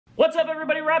What's up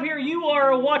everybody, Rob here. You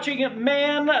are watching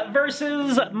Man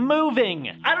vs. Moving.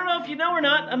 I don't know if you know or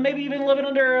not, maybe you've been living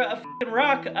under a fucking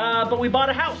rock, but we bought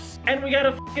a house and we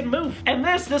gotta fucking move. And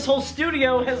this whole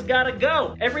studio has gotta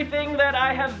go. Everything that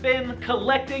I have been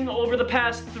collecting over the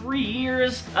past 3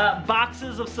 years,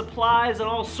 boxes of supplies and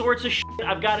all sorts of shit,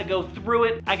 I've gotta go through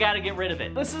it. I gotta get rid of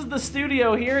it. This is the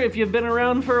studio here. If you've been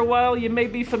around for a while, you may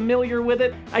be familiar with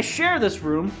it. I share this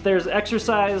room. There's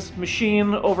exercise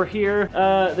machine over here.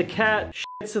 The cat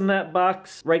shits in that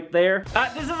box right there.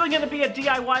 This isn't gonna be a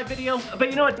DIY video, but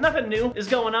you know what? Nothing new is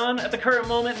going on at the current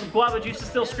moment. Guava Juice is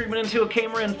still screaming into a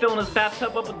camera and filling his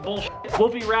bathtub up with bullshit.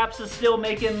 Wolfie Raps is still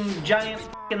making giant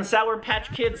fucking Sour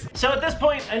Patch Kids. So at this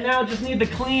point, I now just need to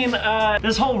clean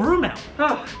this whole room out.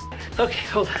 Oh, okay,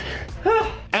 hold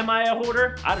on. Am I a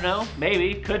hoarder? I don't know,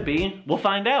 maybe, could be. We'll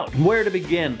find out. Where to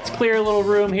begin? Let's clear a little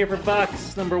room here for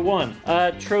box number 1.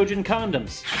 Trojan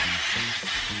condoms.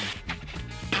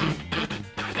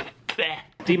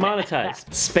 Demonetized.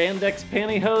 Spandex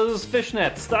pantyhose,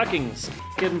 fishnets, stockings,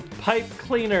 fucking pipe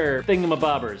cleaner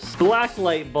thingamabobbers, black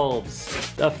light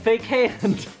bulbs, a fake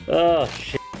hand. Oh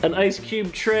shit. An ice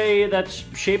cube tray that's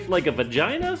shaped like a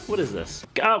vagina? What is this?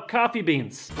 Oh, coffee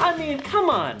beans. I mean, come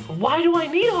on. Why do I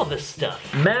need all this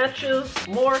stuff? Matches,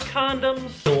 more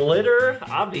condoms, glitter,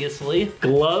 obviously.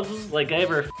 Gloves, like I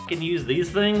ever fucking use these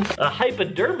things. A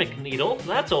hypodermic needle,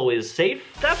 that's always safe.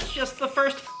 That's just the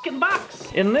first fucking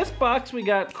box. In this box, we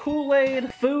got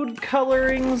Kool-Aid, food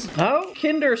colorings. Oh,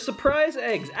 Kinder surprise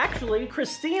eggs. Actually,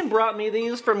 Christine brought me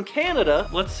these from Canada.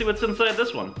 Let's see what's inside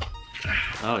this one.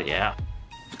 Oh yeah.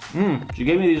 She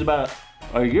gave me these about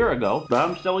a year ago, but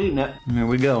I'm still eating it. Here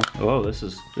we go. Oh, this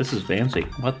is fancy.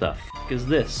 What the f is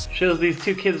this? Shows these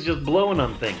two kids just blowing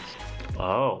on things.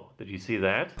 Oh, did you see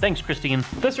that? Thanks, Christine.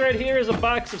 This right here is a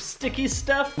box of sticky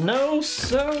stuff.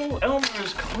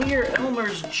 Elmer's Clear,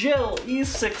 Elmer's Gel,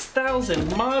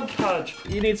 E6000, Mod Podge.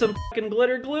 You need some fucking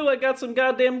glitter glue? I got some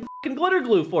goddamn fucking glitter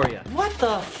glue for you. What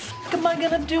the f am I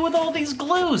gonna do with all these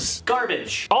glues?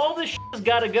 Garbage. All this shit has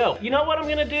gotta go. You know what I'm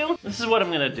gonna do? This is what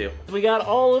I'm gonna do. We got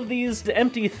all of these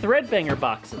empty ThreadBanger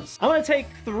boxes. I'm gonna take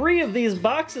 3 of these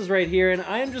boxes right here and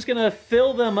I'm just gonna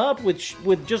fill them up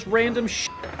with just random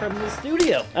shit from the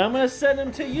studio. I'm gonna send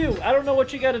them to you. I don't know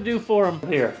what you gotta do for them.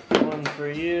 Here, 1 for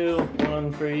you,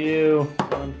 1 for you,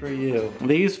 1 for you.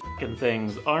 These fucking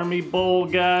things. Army Bowl,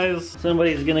 guys.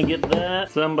 Somebody's gonna get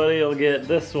that. Somebody will get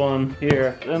this one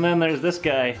here. And then there's this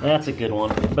guy. That's a good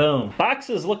one. Boom. Box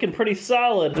is looking pretty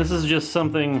solid. This is just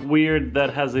something weird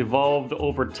that has evolved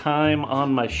over time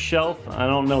on my shelf. I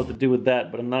don't know what to do with that,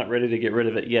 but I'm not ready to get rid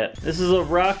of it yet. This is a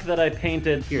rock that I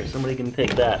painted. Here, somebody can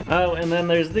take that. Oh, and then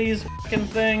there's these fucking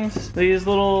things. These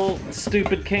little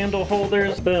stupid candle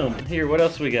holders. Boom. Here, what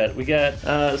else we got? We got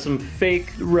some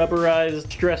fake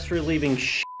rubberized stress relieving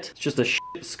shit. It's just a shit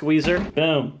squeezer.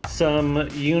 Boom. Some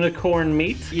unicorn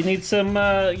meat. You need some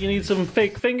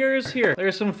fake fingers? Here,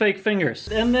 there's some fake fingers.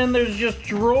 And then there's just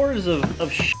drawers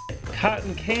of shit.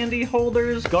 Cotton candy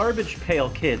holders, garbage pail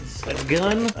kids, a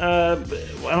gun. I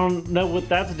don't know what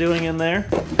that's doing in there.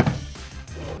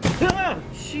 Ah,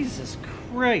 Jesus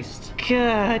Christ.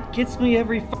 God, gets me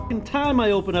every fucking time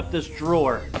I open up this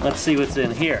drawer. Let's see what's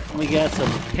in here. We got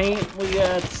some paint, we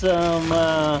got some,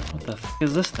 what the f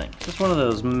is this thing? Is this one of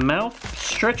those mouth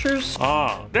stretchers?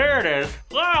 Oh, there it is.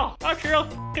 Wow, that's real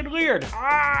fucking weird.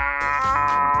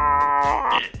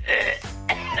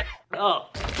 Oh.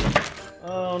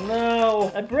 Oh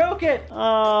no, I broke it.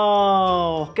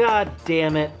 Oh, god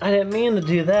damn it. I didn't mean to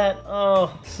do that.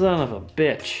 Oh, son of a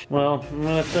bitch. Well, I'm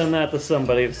gonna send that to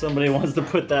somebody. If somebody wants to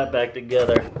put that back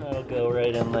together, I'll go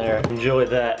right in there. Enjoy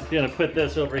that. I'm gonna put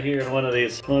this over here in one of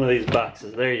these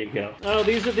boxes. There you go. Oh,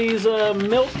 these are these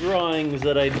milk drawings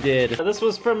that I did. This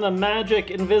was from the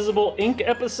Magic Invisible Ink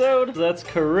episode. That's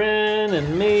Corinne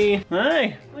and me.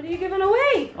 Hi. What are you giving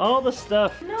away? All the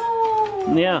stuff.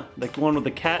 No. Yeah, like the one with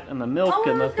the cat and the milk. Oh,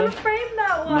 I was gonna frame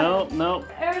that one. No, no.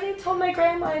 I already told my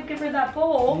grandma I'd give her that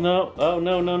bowl. No, oh,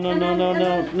 no.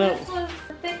 This was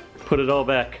thick. Put it all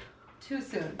back. Too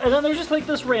soon. And then there's just like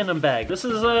this random bag. This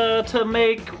is to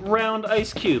make round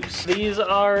ice cubes. These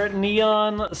are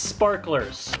neon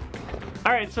sparklers.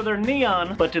 All right, so they're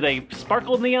neon, but do they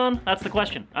sparkle neon? That's the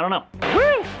question. I don't know.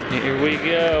 Woo! Here we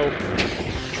go.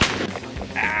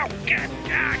 Ow!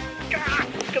 God,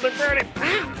 they're burning.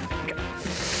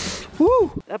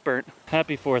 Woo! That burnt.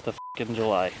 Happy 4th of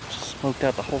July. Just smoked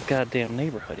out the whole goddamn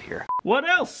neighborhood here. What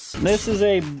else? This is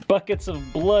a buckets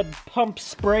of blood pump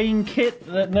spraying kit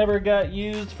that never got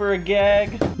used for a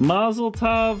gag. Mazel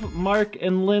Tov, Mark,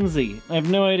 and Lindsay. I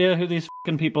have no idea who these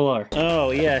people are.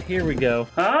 Oh yeah, here we go.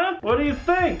 Huh? What do you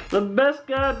think? The best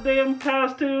goddamn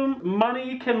costume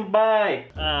money can buy.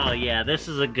 Oh yeah, this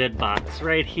is a good box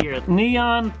right here.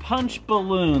 Neon punch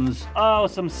balloons. Oh,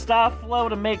 some Starflow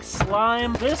to make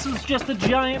slime. This is just a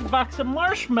giant box of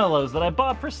marshmallows that I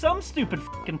bought for some stupid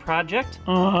fucking project.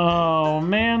 Oh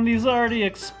man, these already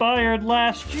expired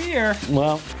last year.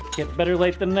 Well, get better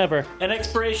late than never. An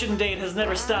expiration date has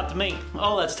never stopped me.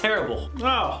 Oh, that's terrible.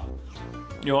 Oh.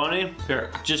 You want any? Here,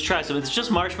 just try some. It's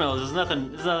just marshmallows. It's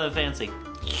nothing fancy.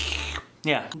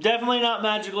 Yeah, definitely not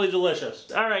magically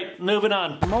delicious. All right, moving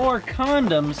on. More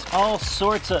condoms, all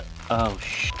sorts of, oh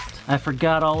shit. I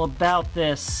forgot all about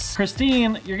this.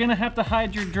 Christine, you're gonna have to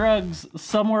hide your drugs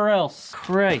somewhere else.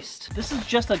 Christ. This is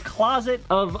just a closet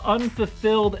of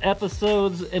unfulfilled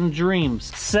episodes and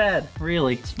dreams. Sad,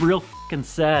 really. It's real fucking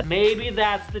sad. Maybe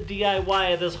that's the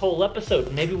DIY of this whole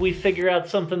episode. Maybe we figure out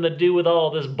something to do with all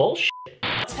this bullshit.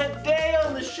 Today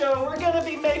on the show, we're gonna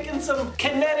be making some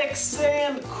kinetic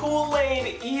sand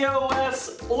Kool-Aid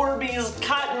EOS Orbeez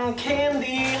cotton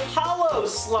candy hollow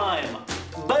slime.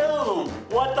 Boom!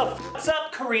 What the f***'s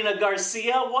up, Karina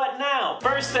Garcia? What now?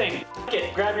 First thing,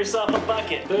 bucket. Grab yourself a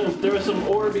bucket. Boom, throw some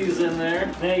Orbeez in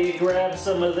there. Now you grab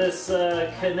some of this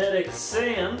kinetic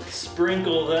sand,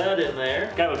 sprinkle that in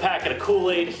there. Grab a packet of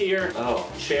Kool-Aid here. Oh,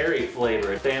 cherry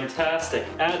flavored, fantastic.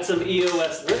 Add some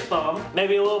EOS lip balm.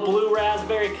 Maybe a little blue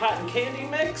raspberry cotton candy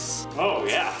mix. Oh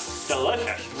yeah,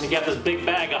 delicious. You got this big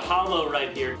bag of hollow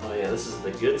right here. Oh yeah, this is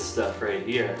the good stuff right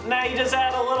here. Now you just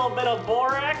add a little bit of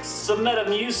borax, some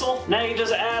Metamucil. Now you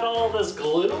just add all this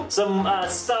glue, some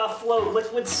Starflow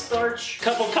liquid starch,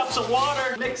 couple cups of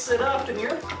water, mix it up, and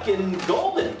you're fucking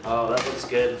golden. Oh, that looks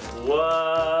good.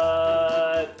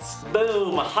 What?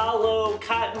 Boom, hollow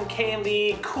cotton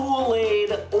candy Kool-Aid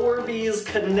Orbeez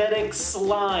kinetic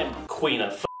slime. Queen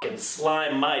of fucking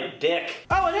slime my dick.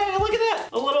 Oh, and hey, look at that.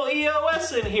 A little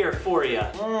EOS in here for you.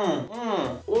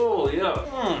 Oh,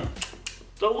 yeah.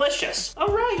 Delicious. All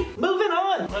right, moving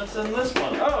on. What's in this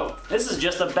one? Oh, this is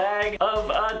just a bag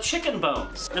of chicken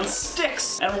bones and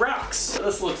sticks and rocks.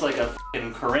 This looks like a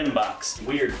fucking Corinne box.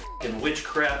 Weird fucking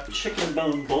witchcraft chicken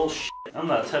bone bullshit. I'm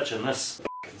not touching this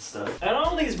fucking stuff. And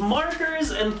all these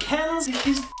markers and Kens,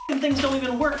 these fucking things don't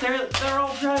even work. They're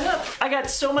all dried up. I got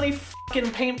so many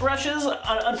fucking paintbrushes.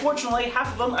 Unfortunately,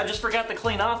 half of them I just forgot to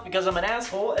clean off because I'm an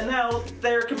asshole, and now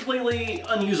they're completely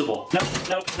unusable. Nope,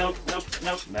 nope, nope, nope,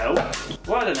 nope, nope.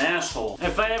 What an asshole.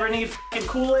 If I ever need fucking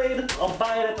Kool-Aid, I'll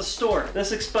buy it at the store.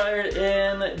 This expired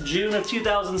in June of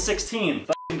 2016.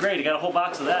 Fucking great, I got a whole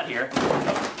box of that here.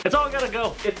 It's all gotta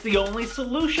go. It's the only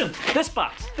solution. This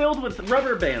box filled with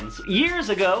rubber bands. Years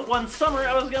ago, one summer,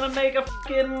 I was gonna make a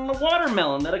fucking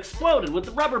watermelon that exploded with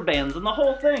the rubber bands and the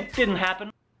whole thing. Didn't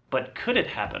happen. But could it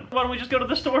happen? Why don't we just go to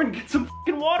the store and get some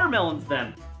fucking watermelons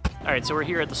then? All right, so we're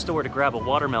here at the store to grab a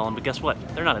watermelon, but guess what?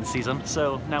 They're not in season,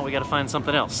 so now we gotta find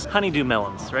something else. Honeydew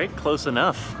melons, right? Close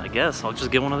enough, I guess. I'll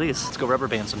just get one of these. Let's go rubber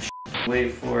band some shit.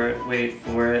 Wait for it, wait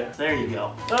for it. There you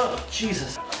go. Oh,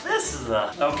 Jesus. This is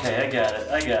a... Okay, I got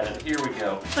it. Here we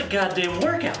go. It's a goddamn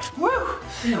workout. Woo!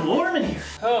 It's getting warm in here.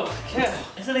 Oh, cow.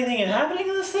 Is anything happening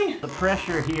to this thing? The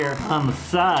pressure here on the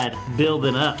side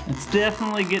building up. It's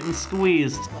definitely getting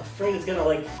squeezed. I'm afraid it's gonna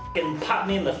like fucking pop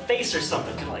me in the face or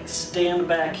something. Gonna like stand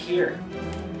back here.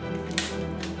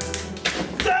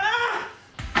 Ah!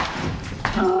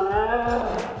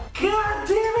 God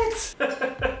damn it!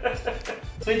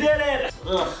 We did it!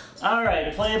 Ugh. All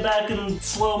right, play it back in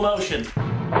slow motion.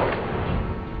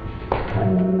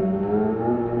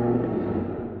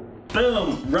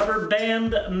 Boom, rubber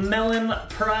band melon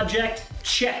project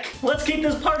check. Let's keep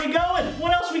this party going.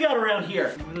 What else we got around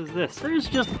here? What is this? There's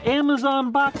just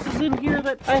Amazon boxes in here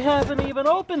that I haven't even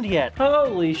opened yet.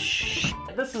 Holy shit,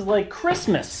 this is like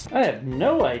Christmas. I have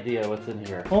no idea what's in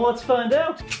here. Well, let's find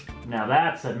out. Now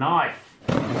that's a knife.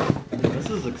 This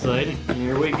is exciting.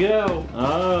 Here we go.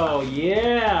 Oh,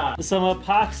 yeah. Some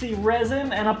epoxy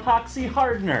resin and epoxy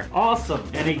hardener. Awesome.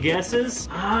 Any guesses?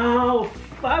 Oh,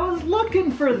 I was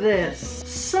looking for this.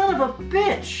 Son of a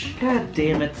bitch. God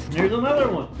damn it. Here's another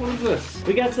one. What is this?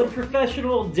 We got some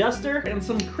professional duster and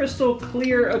some crystal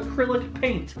clear acrylic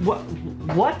paint. What?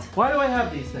 Why do I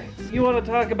have these things? You want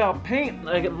to talk about paint?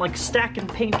 Like stacking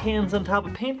paint cans on top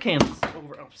of paint cans.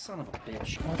 Oh, son of a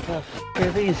bitch. What the f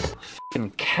are these?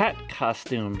 Fucking cat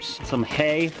costumes. Some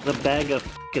hay, the bag of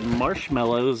fucking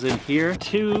marshmallows in here,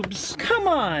 tubes. Come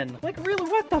on! Like really,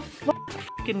 what the fuck?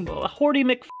 Fucking Horty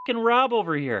McFucking Rob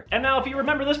over here. And now if you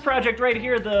remember this project right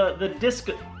here, the disc...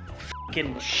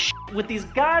 Fucking shit. with these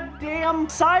goddamn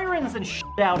sirens and shit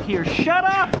out here. Shut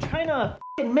up! I'm trying to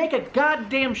make a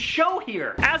goddamn show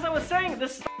here. As I was saying,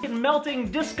 this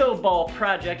melting disco ball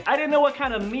project, I didn't know what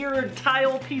kind of mirrored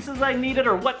tile pieces I needed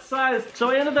or what size, so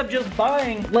I ended up just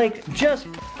buying like just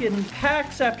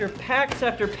packs after packs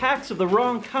after packs of the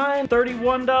wrong kind.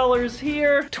 $31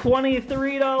 here,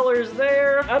 $23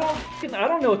 there. I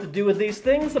don't know what to do with these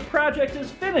things. The project is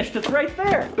finished. It's right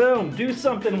there. Boom. Do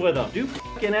something with them. Do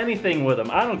anything with them.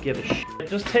 I don't give a shit.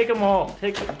 Just take them all.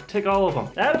 Take all of them.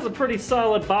 That is a pretty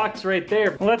solid box right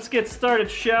there. Let's get started,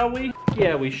 shall we?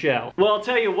 Yeah, we shall. Well, I'll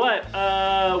tell you what,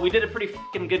 we did a pretty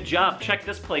fucking good job. Check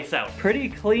this place out. Pretty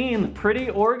clean, pretty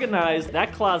organized.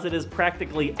 That closet is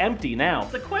practically empty now.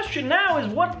 The question now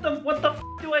is what the f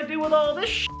do I do with all this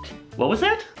shit? What was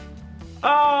that?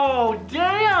 Oh,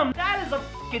 damn! That is a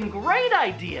fucking great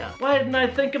idea! Why didn't I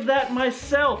think of that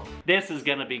myself? This is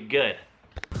gonna be good.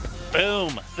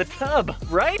 Boom! The tub,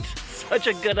 right? Such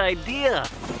a good idea.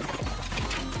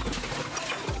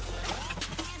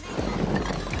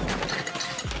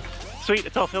 Sweet,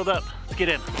 it's all filled up. Let's get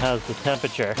in. How's the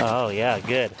temperature? Oh yeah,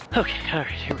 good. Okay, all right,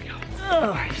 here we go.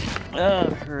 All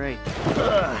right.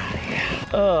 Yeah.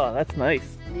 Oh, that's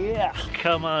nice. Yeah.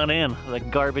 Come on in. The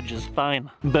garbage is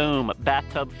fine. Boom.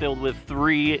 Bathtub filled with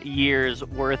 3 years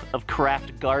worth of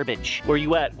craft garbage. Where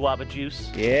you at, guava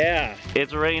juice? Yeah.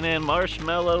 It's raining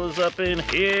marshmallows up in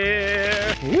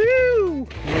here. Woo!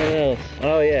 What else?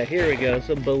 Oh yeah, here we go.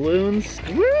 Some balloons.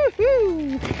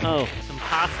 Woohoo! Oh, some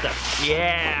pasta.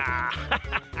 Yeah.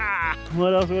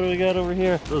 What else? What do we got over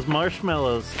here? Those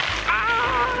marshmallows.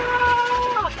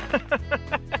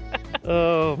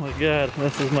 Oh my god,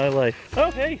 this is my life.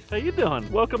 Oh hey, how you doing?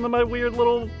 Welcome to my weird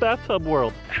little bathtub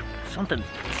world. Something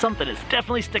is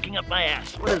definitely sticking up my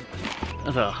ass. What is this?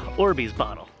 That's a Orbeez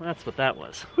bottle. That's what that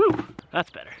was. Whew, that's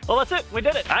better. Well, that's it. We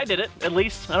did it. I did it, at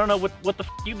least. I don't know what the f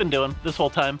you've been doing this whole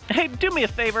time. Hey, do me a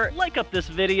favor. Like up this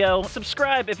video.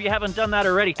 Subscribe if you haven't done that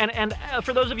already. And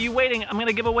for those of you waiting, I'm going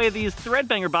to give away these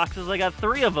ThreadBanger boxes. I got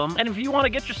 3 of them. And if you want to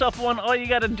get yourself one, all you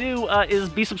got to do is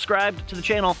be subscribed to the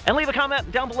channel and leave a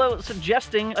comment down below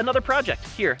suggesting another project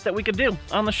here that we could do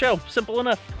on the show. Simple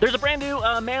enough. There's a brand new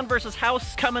Man vs.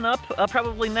 House coming up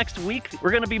probably next week.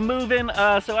 We're going to be moving,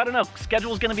 so I don't know.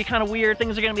 Schedule's going to be kind of weird.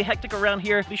 Things are going to be hectic around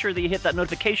here. Be sure that you hit that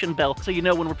notification bell so you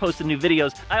know when we're posting new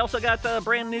videos. I also got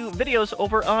brand new videos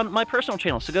over on my personal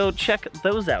channel, so go check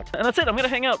those out. And that's it. I'm going to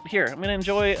hang out here. I'm going to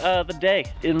enjoy the day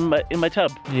in my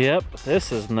tub. Yep,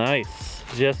 this is nice.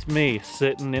 Just me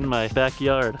sitting in my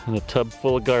backyard in a tub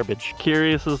full of garbage.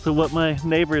 Curious as to what my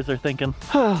neighbors are thinking.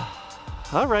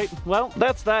 All right, well,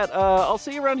 that's that. I'll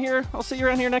see you around here. I'll see you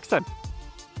around here next time.